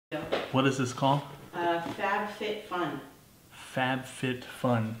What is this called? Fab Fit Fun. Fab Fit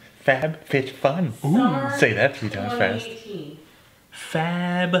Fun. Fab Fit Fun. Ooh. Say that 3 times fast. 2018.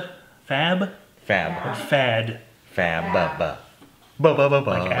 Fab. Fab? Fab. Or fad? Fab. Ba. Ba ba ba ba.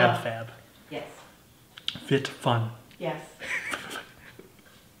 Like ab fab. Yes. Fit Fun. Yes.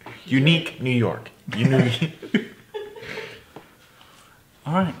 Unique New York. Unique.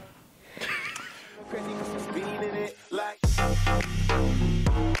 All right.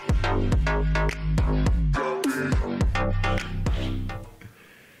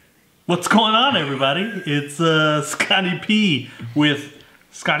 What's going on, everybody? It's Scotty P with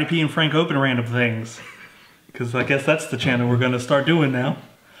Scotty P and Frank Open Random Things. Because I guess that's the channel we're going to start doing now.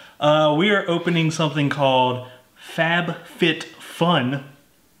 We are opening something called Fab Fit Fun,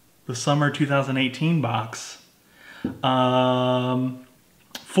 the summer 2018 box.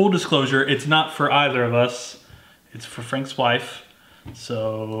 Full disclosure, it's not for either of us. It's for Frank's wife.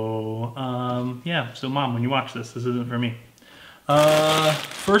 So, yeah. So Mom, when you watch this isn't for me.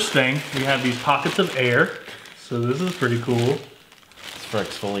 First thing, we have these pockets of air. So this is pretty cool. It's for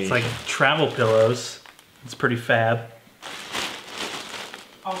exfoliation. It's like travel pillows. It's pretty fab.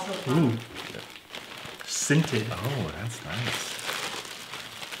 Also fun. Ooh. Scented. Oh, that's nice.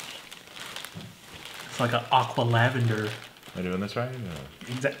 It's like an aqua lavender. Am I doing this right?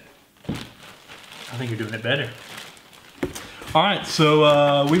 I think you're doing it better. All right,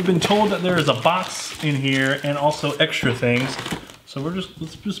 so we've been told that there is a box in here and also extra things. So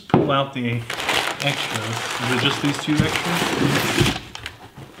let's just pull out the extras. Is it just these two extras?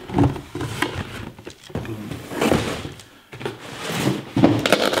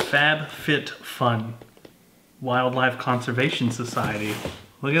 Fab Fit Fun, Wildlife Conservation Society.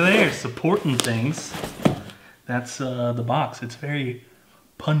 Look at there, supporting things. That's the box. It's very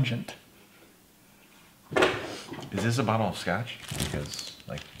pungent. Is this a bottle of scotch? Because,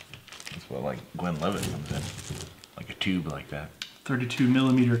 like, that's what, like, Glenn Levitt comes in. Like a tube like that. 32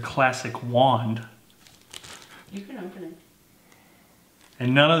 millimeter classic wand. You can open it.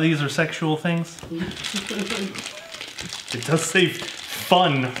 And none of these are sexual things? It does say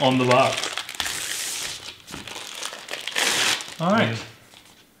fun on the box. All right.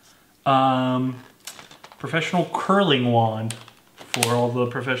 Professional curling wand for all the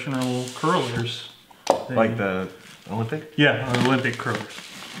professional curlers. Like the Olympic? Yeah, Olympic curlers.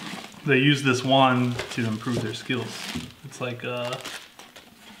 They use this wand to improve their skills. It's like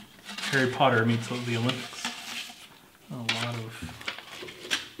Harry Potter meets the Olympics. A lot of...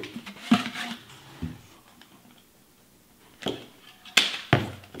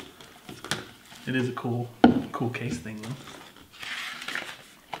 It is a cool case thing though.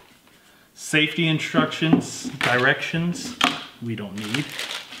 Safety instructions, directions, we don't need.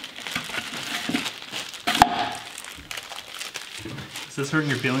 Is this hurting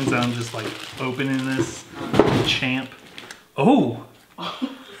your feelings that I'm just like opening this champ? Oh!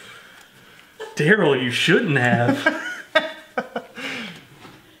 Daryl, you shouldn't have.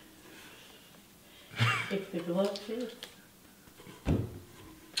 It's the glove too.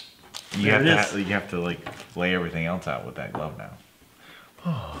 You have to like lay everything else out with that glove now.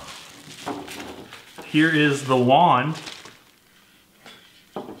 Oh. Here is the wand.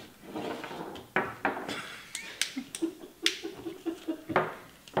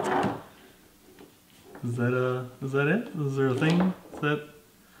 Is that it? Is there a thing?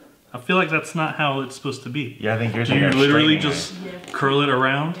 I feel like that's not how it's supposed to be. Yeah, I think yours. Do you literally just curl it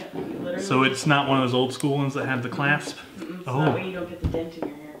around? Yeah, so it's not one of those old school ones that have the clasp? So Oh. that way you don't get the dent in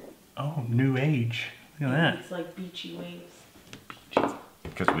your hair. Oh, new age. Look at that. It's like beachy waves.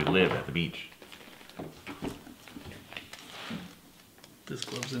 Because we live at the beach. This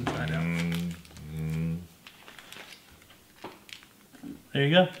glove's inside out. There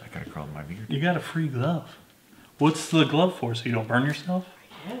you go. I gotta curl my beard. You got a free glove. What's the glove for? So you don't burn yourself?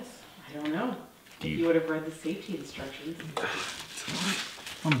 Yes. I don't know. Deep. If you would have read the safety instructions.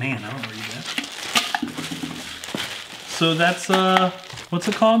 Oh man, I don't read that. So that's what's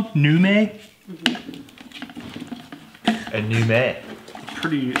it called? Nume? A Nume.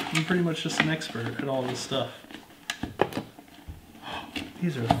 I'm pretty much just an expert at all this stuff.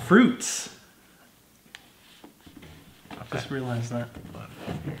 These are fruits. Okay. Just realized that.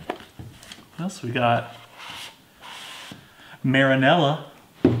 What else we got? Marinella.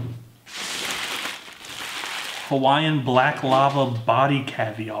 Hawaiian black lava body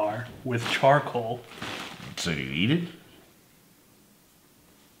caviar with charcoal. So do you eat it?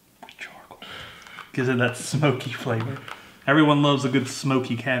 Charcoal. Gives it that smoky flavor. Everyone loves a good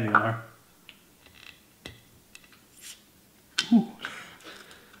smoky caviar. Ooh.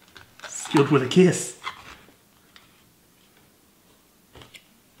 Sealed with a kiss.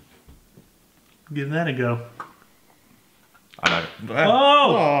 Give that a go.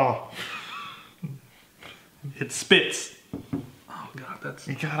 Oh! It spits. Oh god,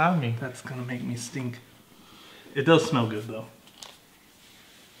 It got on me. that's gonna make me stink. It does smell good though.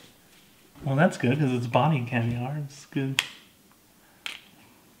 Well, that's good because it's body caviar. It's good.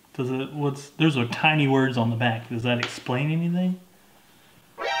 There's tiny words on the back. Does that explain anything?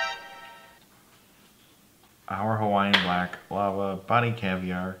 Our Hawaiian black lava body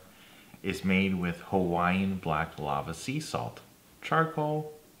caviar is made with Hawaiian black lava sea salt,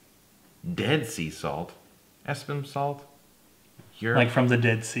 charcoal, dead sea salt, Epsom salt, Like from the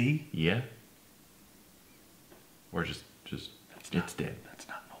Dead Sea? yeah, or just it's dead. That's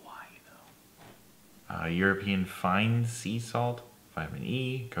not in Hawaii though. European fine sea salt, vitamin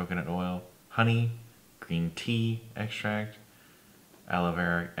E, coconut oil, honey, green tea extract, aloe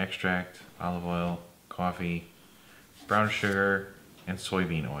vera extract, olive oil, coffee, brown sugar, and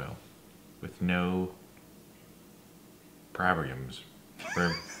soybean oil, with no parabens.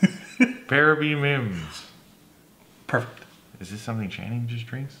 Parabens. Perfect. Is this something Channing just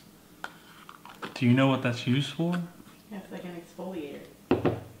drinks? Do you know what that's used for? Yeah, it's like an exfoliator.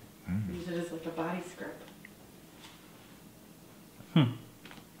 Use it as like a body scrub.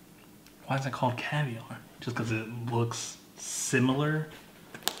 Why is it called caviar? Just because it looks similar?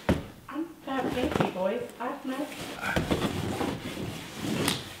 I'm Fab Fancy, boys. I've met.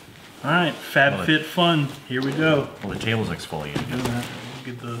 Alright, Fab Fit Fun. Here we go. Well, the table's exfoliated. Look at that.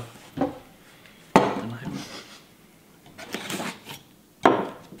 Get the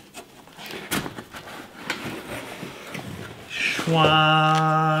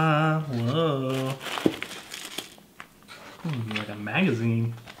Schwa. Whoa. Like a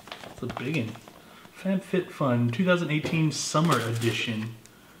magazine. It's a big one. Fab Fit Fun 2018 Summer Edition.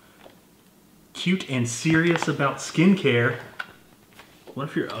 Cute and serious about skincare. What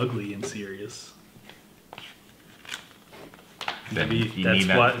if you're ugly and serious?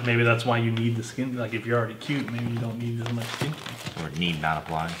 Maybe that's why you need the skin. Like if you're already cute, maybe you don't need as much skincare. Or need not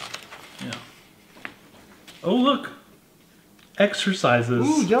apply. Yeah. Oh look, exercises.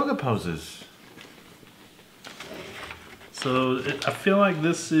 Ooh, yoga poses. So I feel like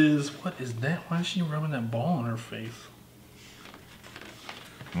this is, what is that? Why is she rubbing that ball on her face?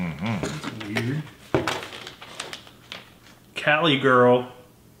 That's weird. Cali girl.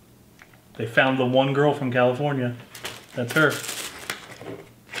 They found the one girl from California. That's her.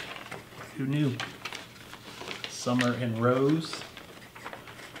 Who knew? Summer in Rose.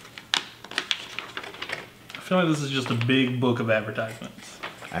 I feel like this is just a big book of advertisements.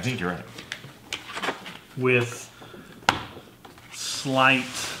 I think you're right. With slight...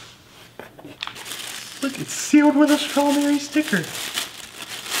 Look, it's sealed with a strawberry sticker.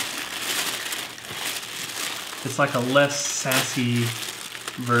 It's like a less sassy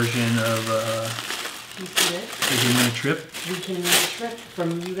version of You see this? Did you win a trip? We can win a trip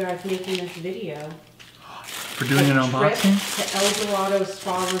from you guys making this video. For doing an unboxing? Trip to El Dorado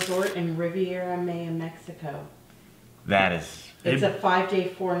Spa Resort in Riviera Maya, Mexico. That is... It's a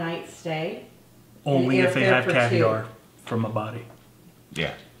 5-day, 4-night stay. Only if they airfare have for caviar 2. from a body.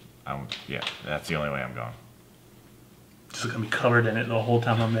 Yeah. Yeah, that's the only way I'm going. Just gonna be covered in it the whole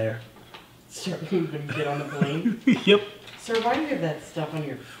time I'm there. Sir, when you get on the plane. Yep. Sir, why do you have that stuff on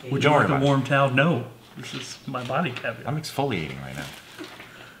your face? Would you Don't like worry a about warm towel? No. This is my body caviar. I'm exfoliating right now.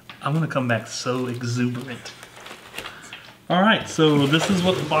 I'm gonna come back so exuberant. Alright, so this is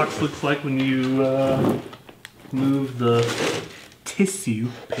what the box looks like when you move the tissue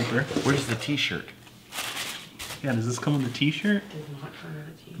paper. Where's the t-shirt? Yeah, does this come with a t-shirt? Does not come with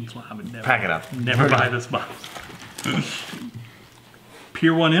a t-shirt. That's why I would never, Pack it up. never buy this box.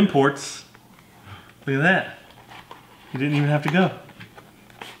 Pier 1 Imports. Look at that. You didn't even have to go.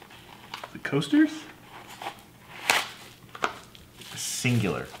 The coasters?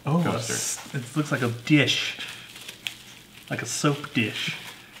 Singular Oh, coaster. it looks like a dish. Like a soap dish.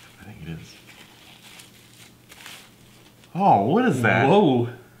 I think it is. Oh, what is that? Whoa.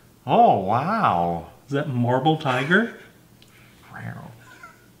 Oh, wow. Is that Marble Tiger? Wow.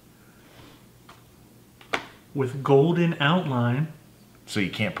 With golden outline. So you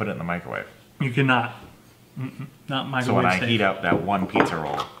can't put it in the microwave. You cannot. Not microwave So when I safe. heat up that one pizza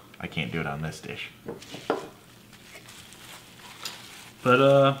roll, I can't do it on this dish.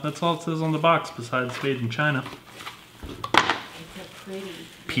 But that's all it says on the box besides made in China. It's a pretty.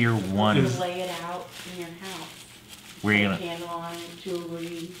 Pier 1. You can lay it out in your house. Where are you Like gonna... candle on,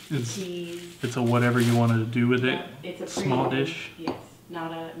 jewelry, It's- keys. It's a whatever you want to do with it. Yeah, it's a pretty Small one. dish. Yes,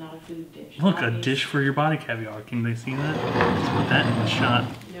 not a food dish. Look, Not a these- dish for your body caviar. Can they see that? Let's put that in the shot.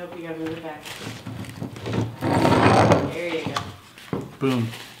 Nope, you gotta move it back. There you go. Boom.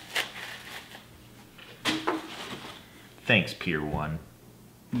 Thanks, Pier 1.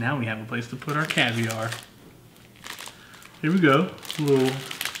 Now we have a place to put our caviar. Here we go.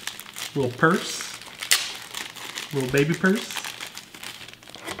 Little purse. Little baby purse.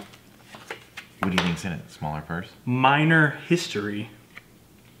 What do you think's in it? Smaller purse? Minor history.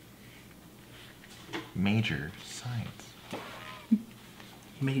 Major science.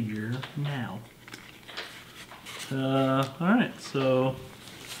 Major now. Alright, so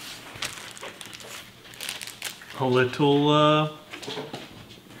a little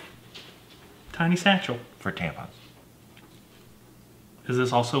tiny satchel. For tampons. Is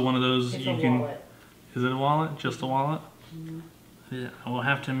this also one of those It's you a can wallet. Is it a wallet? Just a wallet? Yeah, I will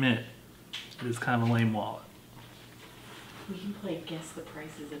have to admit, it is kind of a lame wallet. We can play guess the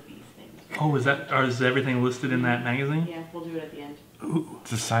prices of these things. Oh, is everything listed in that magazine? Yeah, we'll do it at the end. Ooh,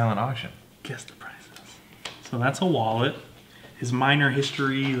 It's a silent auction. guess the prices. So that's a wallet. Is minor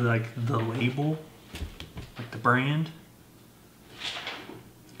history like the label? Like the brand?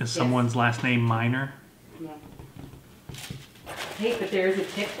 Is someone's last name Minor? No. Hey, but there is a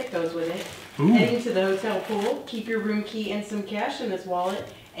tip that goes with it. Ooh. Heading to the hotel pool, keep your room key and some cash in this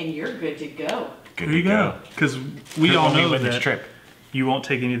wallet, and you're good to go. Good There you to go. Because we all know win this that trip. you won't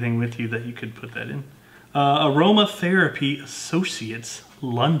take anything with you that you could put that in. Aromatherapy Associates,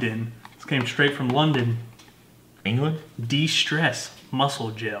 London. This came straight from London. England? De-stress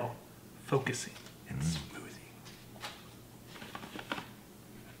muscle gel, focusing and smoothing.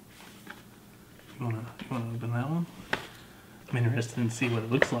 You wanna open that one? I'm interested in see what it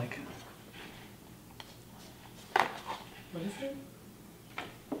looks like. What is it?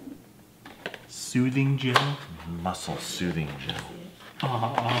 Soothing gel. Muscle soothing gel.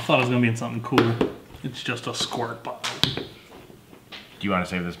 Oh, I thought it was gonna be in something cool. It's just a squirt bottle. Do you want to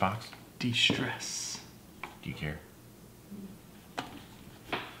save this box? De-stress. Do you care?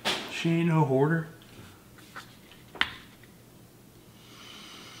 She ain't no hoarder.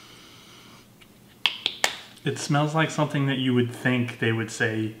 It smells like something that you would think they would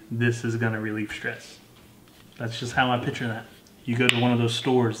say, this is gonna relieve stress. That's just how I picture that. You go to one of those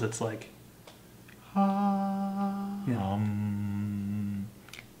stores that's like,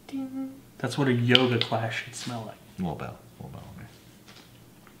 that's what a yoga class should smell like. Little bell. Okay.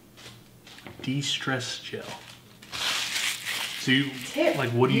 De-stress gel. So you, Tip. like,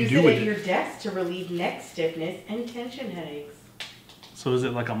 what do you Use do it with at it? your desk to relieve neck stiffness and tension headaches. So is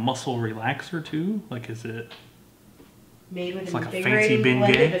it like a muscle relaxer too? Like, is it? Made with It's an like a fancy invigorating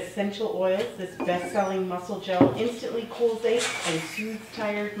blend Bengay? of essential oils, this best-selling muscle gel instantly cools aches and soothes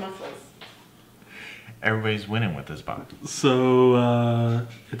tired muscles. Everybody's winning with this box. So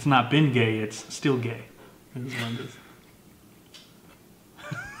it's not been gay, it's still gay. Is what it is.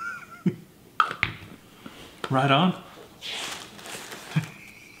 Right on.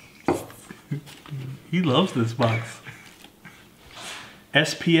 He loves this box.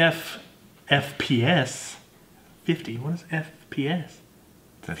 SPF FPS 50. What is FPS?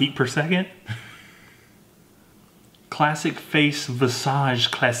 Feet per second? Classic Face Visage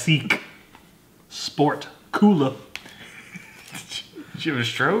Classique Sport Cooler. Did you have a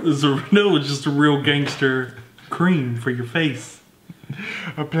stroke? No, it's just a real gangster cream for your face.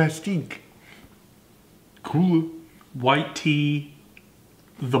 A plastique. Cooler. White tea,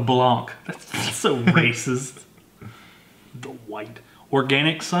 the Blanc. That's so racist. The white.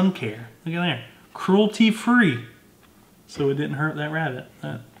 Organic sun care. Look at there. Cruelty free. So it didn't hurt that rabbit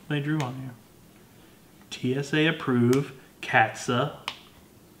that they drew on here. TSA approved. CATSA.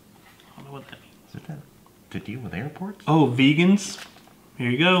 I don't know what that means. Is it that to deal with airports? Oh, vegans. Here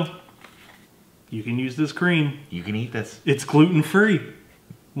you go. You can use this cream. You can eat this. It's gluten free.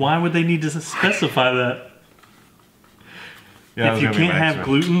 Why would they need to specify that? Yeah, If you can't have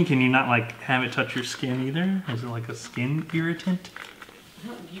gluten, can you not like have it touch your skin either? Is it like a skin irritant?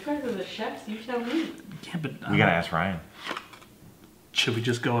 No, you guys are the chefs, you tell me. Yeah, but We gotta ask Ryan. should we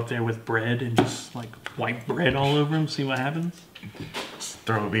just go up there with bread and just like wipe bread all over him, see what happens? Just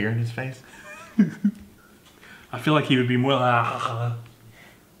throw a beer in his face. I feel like he would be more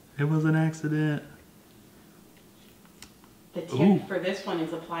it was an accident. The tip Ooh. for this one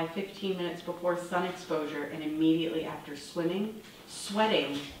is apply 15 minutes before sun exposure and immediately after swimming,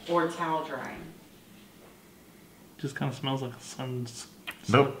 sweating, or towel drying. Just kind of smells like a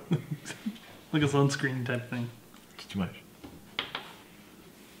Nope. like a sunscreen type thing. It's too much.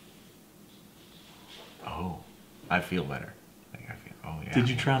 Oh, I feel better. Oh yeah. Did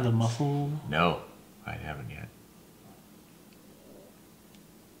you try the muscle? No, I haven't yet.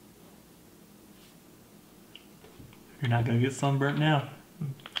 You're not gonna get sunburnt now.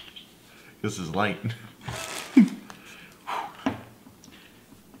 This is light.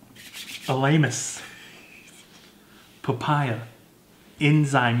 Alamus. papaya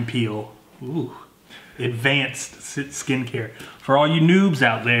enzyme peel. Ooh, advanced skincare. For all you noobs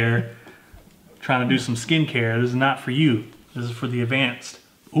out there trying to do some skincare, this is not for you. This is for the advanced.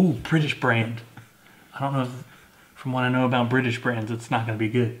 Ooh, British brand. I don't know if, from what I know about British brands, it's not going to be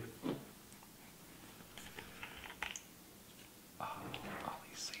good. Oh, all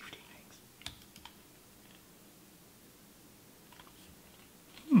these safety things.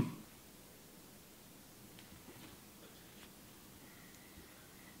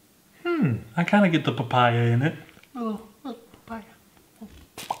 I kind of get the papaya in it. Little papaya.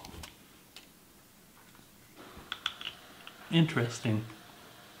 Interesting.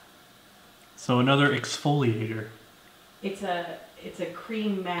 So another exfoliator. It's a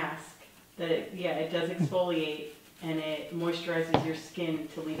cream mask that it does exfoliate and it moisturizes your skin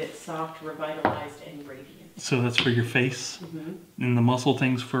to leave it soft, revitalized, and radiant. So that's for your face, and the muscle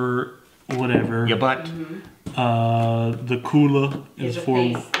things for whatever. Your butt. The Kula is for.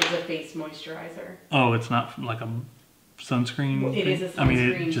 Is a face moisturizer. Oh, it's not like a sunscreen. Well, it is a sunscreen. I mean,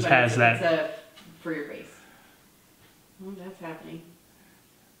 it just has that. It's for your face. Oh, that's happening.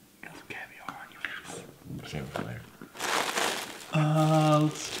 Got some caviar on your face. Save it for later.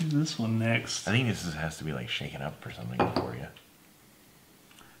 Let's do this one next. I think this has to be like shaken up or something for you.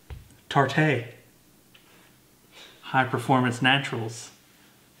 Tarte. High Performance Naturals.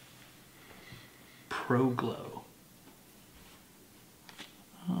 Pro Glow.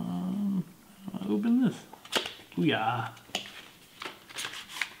 Open this. Ooh, yeah.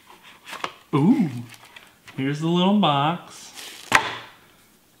 Ooh. Here's the little box.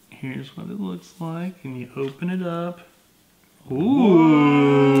 Here's what it looks like. And you open it up.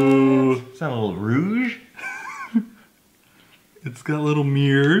 Ooh. Is that a little rouge? It's got little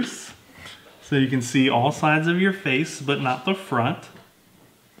mirrors. So you can see all sides of your face, but not the front.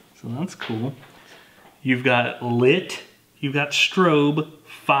 So that's cool. You've got lit, you've got strobe,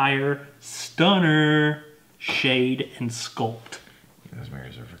 fire, stunner, shade, and sculpt. Those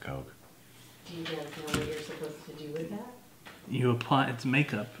mirrors are for Coke. Do you guys know what you're supposed to do with that? You apply, it's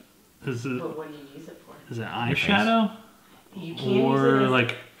makeup. Is it, But what do you use it for? is it eyeshadow? You can Or use it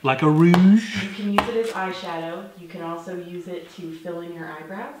as, like a rouge? you can use it as eyeshadow. You can also use it to fill in your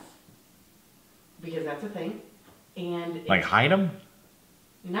eyebrows, because that's a thing. And Like hide them?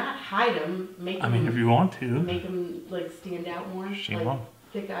 not hide them, make I them. mean, if you want to. Make them like stand out more. Shame like, on.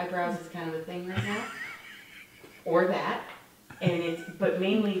 thick eyebrows is kind of a thing right now, or that. And but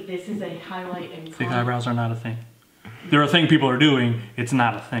mainly this is a highlight and Thick eyebrows are not a thing. They're a thing people are doing. It's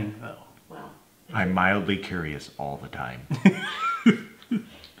not a thing though. Well, I'm mildly curious all the time.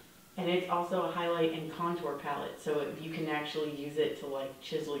 and it's also a highlight and contour palette, so you can actually use it to like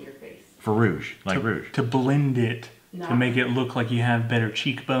chisel your face. For rouge, like rouge. To blend it. To Not- make it look like you have better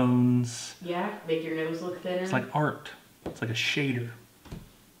cheekbones. Yeah, make your nose look thinner. It's like art. It's like a shader.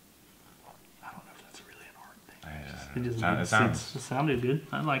 I don't know if that's really an art thing. It sounded good.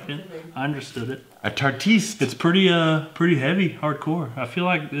 I liked it. I understood it. A tartiste. It's pretty heavy, hardcore. I feel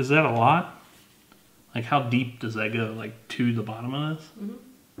like, is that a lot? Like how deep does that go? Like to the bottom of this?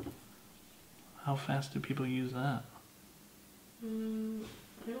 How fast do people use that?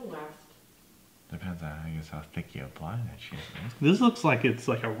 It'll last. Depends on, I guess, how thick you apply that shit. Right? This looks like it's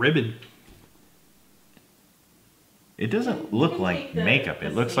like a ribbon. It doesn't look like makeup.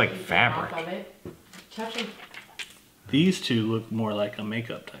 It looks like fabric. Touch them. These two look more like a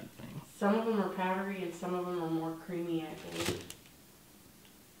makeup type thing. Some of them are powdery and some of them are more creamy, I believe.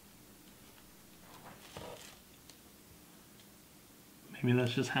 Maybe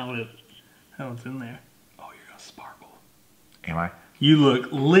that's just how it's in there. Oh, you're gonna sparkle. Am I? You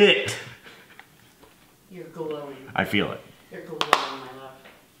look lit. You're glowing. I feel it. You're glowing, my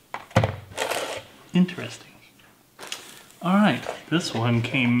love. Interesting. All right, this one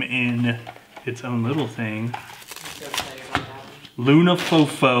came in its own little thing. I'm so excited about that one. Luna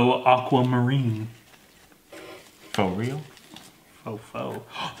Fofo Aquamarine. For real? Fofo.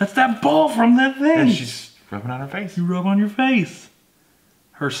 That's that ball from that thing. And she's rubbing on her face. You rub on your face.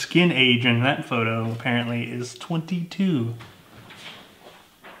 Her skin age in that photo apparently is 22.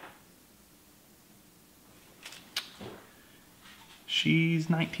 She's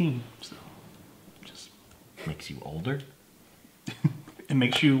 19, so just Makes you older? it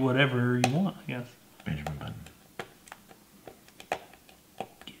makes you whatever you want, I guess. Benjamin Button.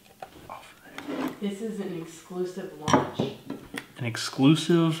 Get off of there. This is an exclusive launch. An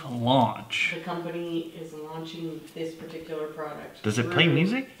exclusive launch. The company is launching this particular product. Does it play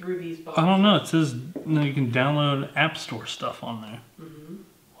music? Through these boxes. I don't know. It says you can download App Store stuff on there.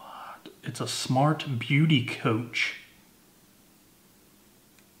 What? It's a smart beauty coach.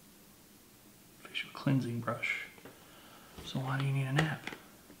 Facial cleansing brush. So why do you need an app?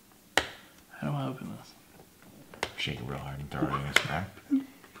 How do I open this? Shake it real hard and throw it in his crack.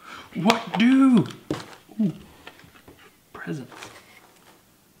 What do? Ooh. Presents.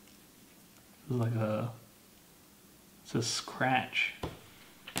 This is like a... It's a scratch.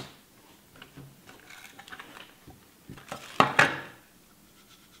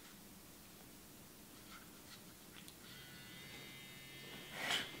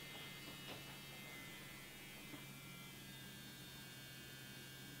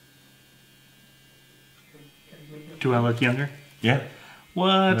 Do I look younger? Yeah.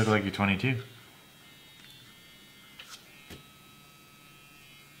 What? You look like you're 22.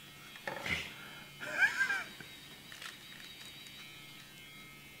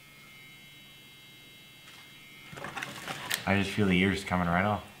 I just feel the ears coming right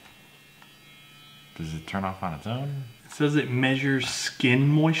off. Does it turn off on its own? It says it measures skin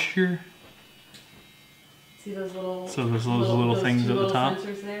moisture. See those little So those little things two at the little top?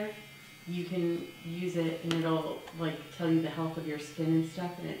 sensors there? You can use it and it'll like tell you the health of your skin and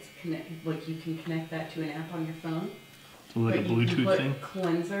stuff, and it's like you can connect that to an app on your phone. So like a But you can Bluetooth put thing?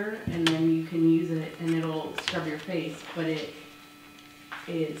 cleanser, and then you can use it and it'll scrub your face, but it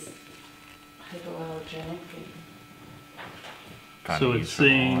is hypoallergenic. So it's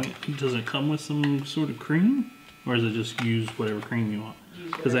saying, does it come with some sort of cream? Or does it just use whatever cream you want?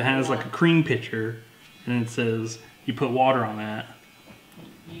 Because it has like a cream pitcher, and it says you put water on that,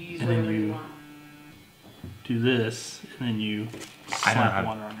 You use and then whatever you you want. do this, and then you I know slap how-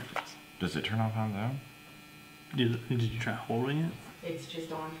 water on your face. Does it turn off on its own? Did you try holding it? It's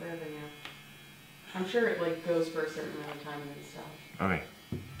just on forever now. I'm sure it like goes for a certain amount of time and stuff. Okay.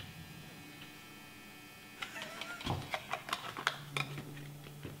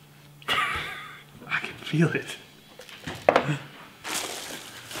 I can feel it.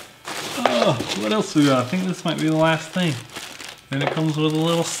 Oh, what else we got? I think this might be the last thing. Then it comes with a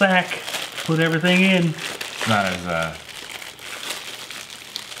little sack. Put everything in. It's not as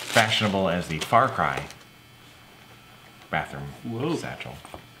fashionable as the Far Cry bathroom Whoa. satchel.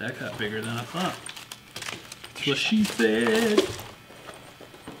 That got bigger than I thought. That's what she said.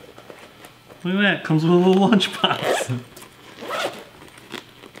 Look at that. Comes with a little lunchbox.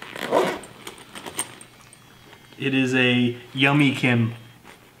 It is a Yummy Kim.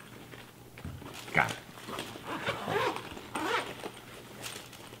 Got it.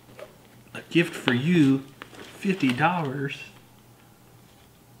 A gift for you. $50.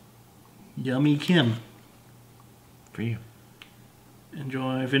 Yummy Kim. For you.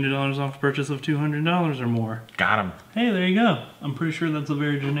 Enjoy $50 off a purchase of $200 or more. Got him. Hey, there you go. I'm pretty sure that's a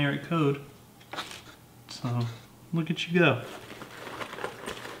very generic code. So, look at you go.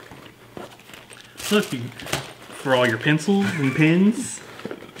 Look, you, for all your pencils and pens,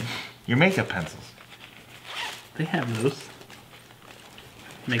 Your makeup pencils. they have those.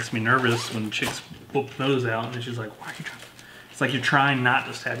 Makes me nervous when chicks whoop those out and she's like, why are you trying? It's like you're trying not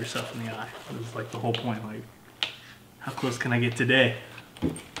to stab yourself in the eye. It's like the whole point, like, how close can I get today?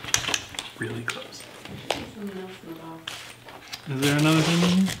 Really close. Something else in the box. Is there another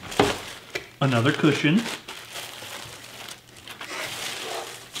thing in here? Another cushion.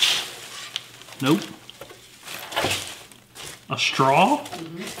 Nope. A straw?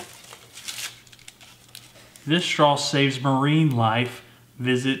 This straw saves marine life.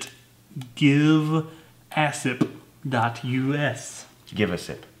 Visit giveasip.us. Give a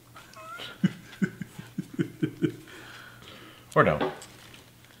sip. Or don't.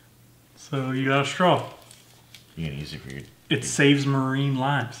 So you got a straw. You're gonna use it for your... It saves marine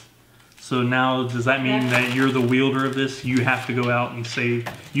lives. So now, does that mean that you're the wielder of this? You have to go out and save.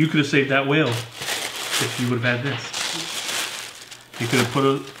 You could have saved that whale if you would have had this. You could have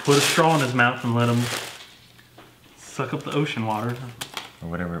put a straw in his mouth and let him suck up the ocean water. Or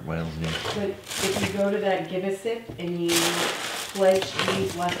whatever whales do. But if you go to that Give a Sip and you pledge to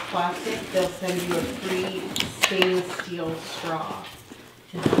use less plastic, they'll send you a free stainless steel straw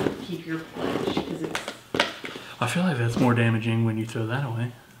to keep your pledge. Because it's I feel like that's more damaging when you throw that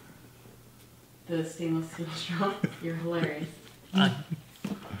away. the stainless steel straw. You're hilarious.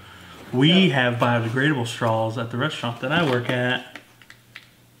 We have biodegradable straws at the restaurant that I work at.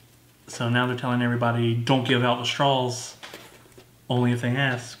 So now they're telling everybody, don't give out the straws only if they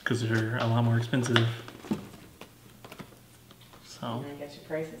ask, because they're a lot more expensive. So, And I guess your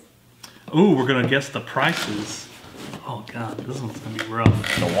prices. ooh, we're gonna guess the prices. Oh god, this one's gonna be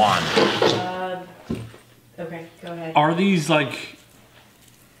rough. The wand. Okay, go ahead. Are these like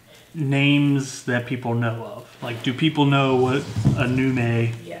names that people know of? Like, do people know what a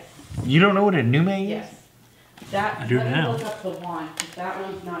Nume? Yes. You don't know what a Nume is? Yes. That, I do let me now. look up the wand, because that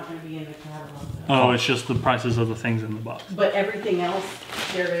one's not going to be in the catalog. Though. Oh, it's just the prices of the things in the box. But everything else,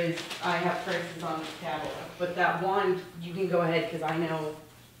 I have prices on the catalog. But that wand, you can go ahead, because I know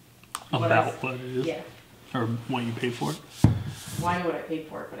About what it is? Yeah. Or what you paid for it? Well, I know what I paid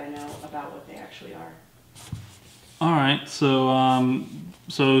for it, but I know about what they actually are. Alright, so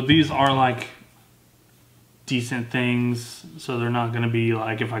so these are like decent things, so they're not gonna be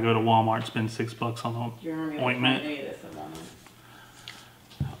like if I go to Walmart spend $6 on You're not an going to ointment. find any of this at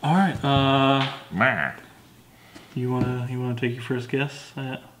Walmart. Alright, Meh. you wanna take your first guess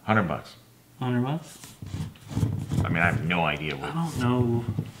at $100. $100? I mean, I have no idea I what. don't know.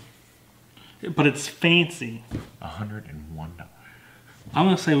 But it's fancy. $101. I'm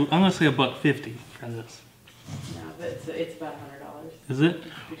gonna say $1.50 for this. No, but it's about $100. Is it?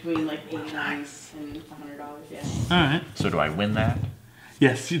 Between like $89 and $100, yeah. Alright. So do I win that?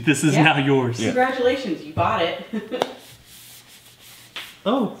 Yes, this is Yeah. now yours. Yeah. Congratulations, you bought it.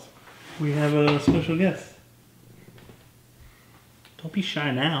 Oh, we have a special guest. Don't be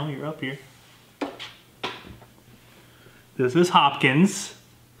shy now, you're up here. This is Hopkins.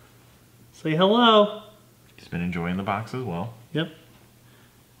 Say hello. He's been enjoying the box as well. Yep.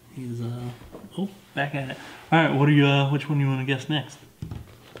 He's oh, back at it. Alright, what do you which one do you want to guess next?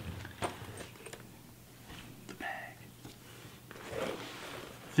 The bag.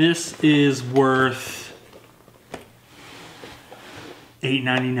 This is worth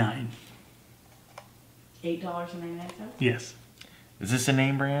 $8.99. $8.99? Yes. Is this a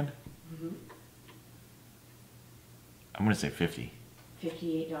name brand? Mm-hmm. I'm gonna say 50.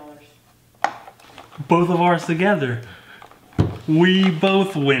 $58. Both of ours together. We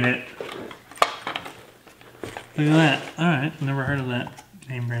both win it. Look at that. Alright, never heard of that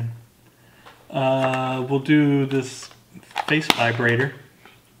name brand. We'll do this face vibrator.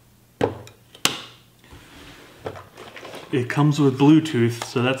 It comes with Bluetooth,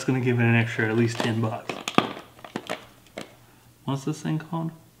 so that's going to give it an extra at least $10. What's this thing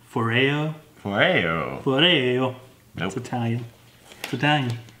called? Foreo? Foreo. Foreo. Nope. It's Italian. It's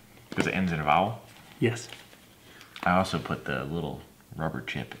Italian. Because it ends in a vowel. Yes. I also put the little rubber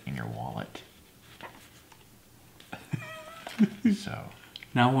chip in your wallet. So.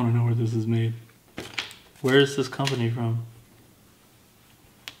 Now I want to know where this is made. Where is this company from?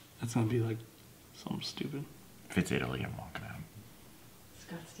 That's going to be like something stupid. If it's Italy, I'm walking out.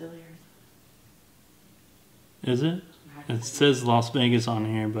 Scottsdale, Arizona. Is it? It says Las Vegas on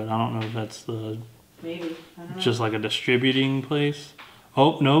here, but I don't know if that's the Maybe. I don't know. just like a distributing place.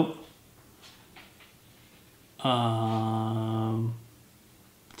 Oh, nope.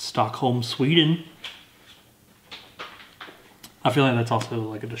 Stockholm, Sweden. I feel like that's also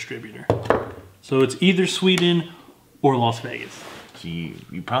like a distributor. So it's either Sweden or Las Vegas. So you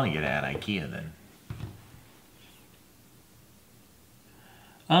probably get it at IKEA then.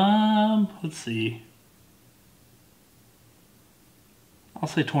 Let's see. I'll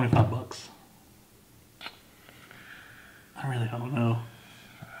say $25. I really don't know.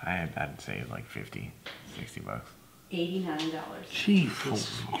 I'd say like 50, 60 bucks. $89.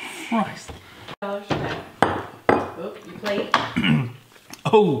 Jesus Christ. $1 Oh, your plate.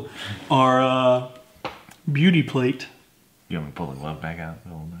 Oh, our beauty plate. You want me to pull the glove back out a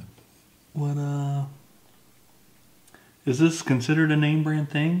little bit? What is this considered a name brand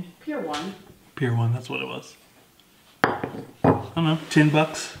thing? Pure One. Pier 1, that's what it was. I don't know,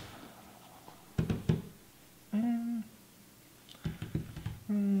 $10.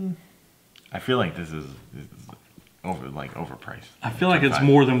 I feel like this is overpriced. I feel like it's 25.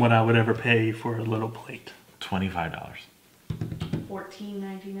 more than what I would ever pay for a little plate. $25.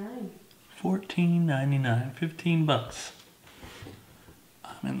 $14.99. $14.99, $15.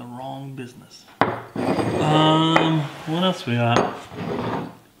 I'm in the wrong business. What else we got?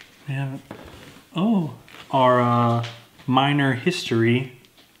 We have, oh, our minor history.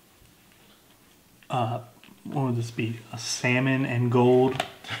 What would this be? A salmon and gold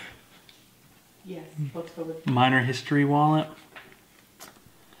Yes, let's go with minor history wallet.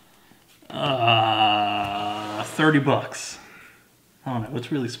 $30. I don't know.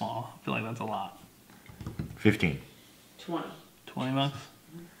 It's really small. I feel like that's a lot. 15. 20. $20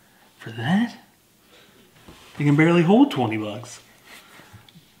 for that? You can barely hold $20.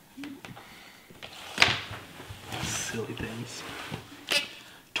 Silly things.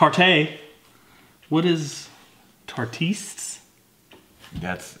 Tarte. What is Tartistes?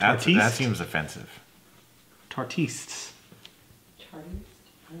 That Tartiste? seems offensive. Tartistes. Chartiste?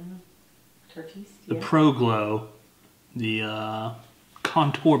 I don't know. Chartiste? The Yeah. Pro Glow. The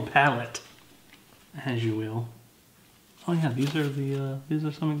contour palette, as you will. Oh yeah, these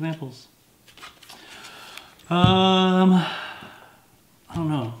are some examples. I don't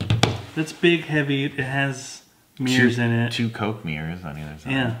know. It's big, heavy. It has mirrors in it. 2 Coke mirrors on either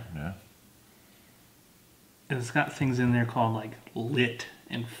side. Yeah. It's got things in there called like lit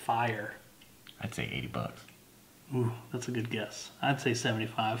and fire. I'd say $80. Ooh, that's a good guess. I'd say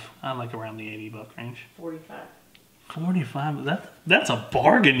 75. I like around the $80 range. 45. 45. That's a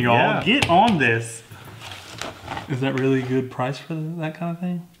bargain, y'all. Yeah. Get on this. Is that really a good price for that kind of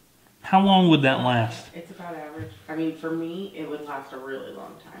thing? How long would that last? It's about average. I mean, for me, it would last a really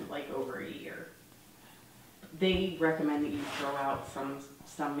long time, like over a year. They recommend that you throw out some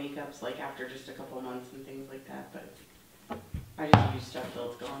makeups like after just a couple of months and things like that, but I just use stuff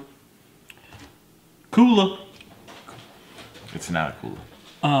till it's gone. Cooler. It's not a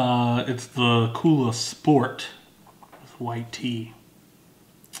cooler. It's the Cooler Sport with white tea.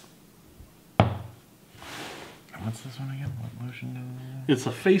 What's this one again? What lotion? It's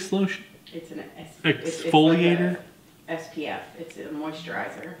a face lotion. It's an Exfoliator. It's like a SPF. It's a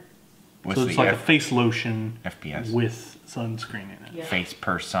moisturizer. What's So it's the like a face lotion FPS? with sunscreen in it. Yeah. Face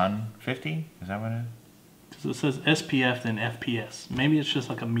per sun 50? Is that what it is? Because it says SPF and FPS. Maybe it's just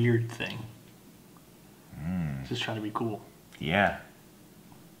like a mirrored thing. Just trying to be cool. Yeah.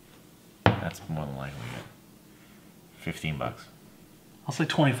 That's more than likely it. $15. I'll say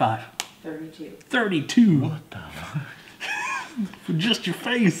 25. 32. 32. What the fuck? For just your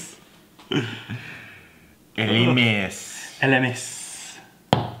face. LMS. LMS.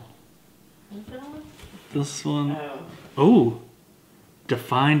 What's that one? This one. Oh. Oh.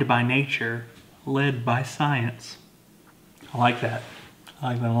 Defined by nature, led by science. I like that.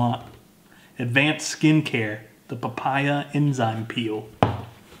 I like that a lot. Advanced skincare. The papaya enzyme peel.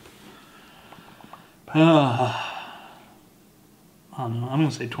 I don't know. I'm going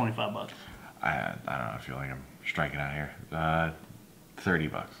to say 25 bucks. I don't know. I feel like I'm striking out here. $30.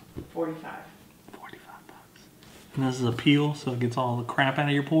 45. 45 bucks. And this is a peel, so it gets all the crap out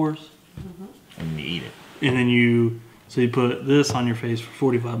of your pores. And you eat it. And then you put this on your face for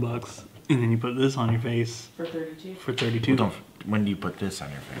 45 bucks. And then you put this on your face For 32. for 32. Well, when do you put this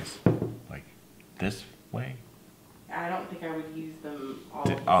on your face? Like this way? I don't think I would use them all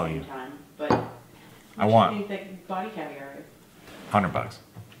Did- at the oh, same you- time, but I what want- do you think that body caviar is? $100.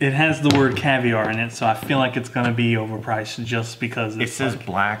 It has the word caviar in it, so I feel like it's going to be overpriced just because It it's says like,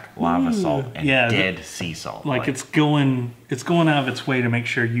 black lava salt and yeah, dead sea salt. like it's going out of its way to make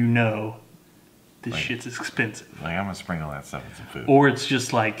sure you know this Like- shit's expensive. Like I'm gonna sprinkle that stuff in some food. Or it's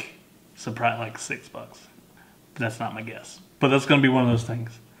just like surprise like $6. That's not my guess. But that's gonna be one of those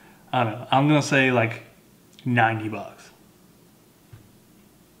things. I don't know. I'm gonna say like 90 bucks.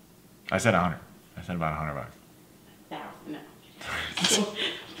 I said 100. I said about $100. No.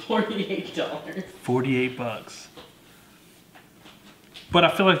 $48. 48 bucks. But I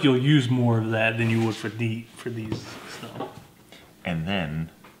feel like you'll use more of that than you would for these stuff. And then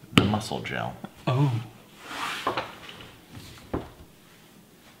the muscle gel. Oh.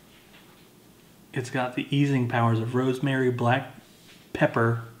 It's got the easing powers of rosemary, black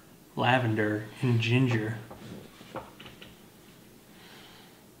pepper, lavender, and ginger.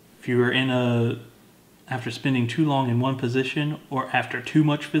 If you are after spending too long in one position or after too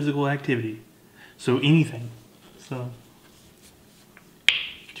much physical activity. So anything. So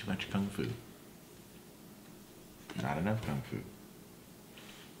Too much kung fu. Not enough kung fu.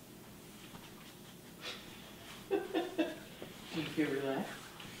 Do you feel relaxed?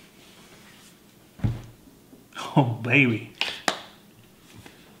 oh baby. Is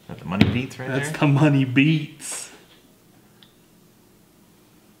that the money beats right That's there? the money beats.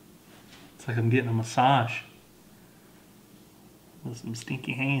 It's like I'm getting a massage with some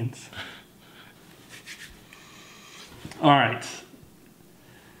stinky hands. All right.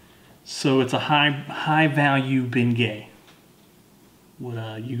 So it's a high value Bengay.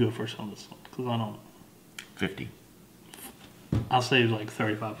 Would you go first on this one? Because I don't. 50. I'll say like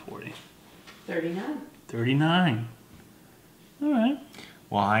 35, 40. 39. 39. All right.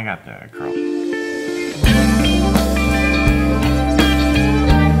 Well, I got the curl.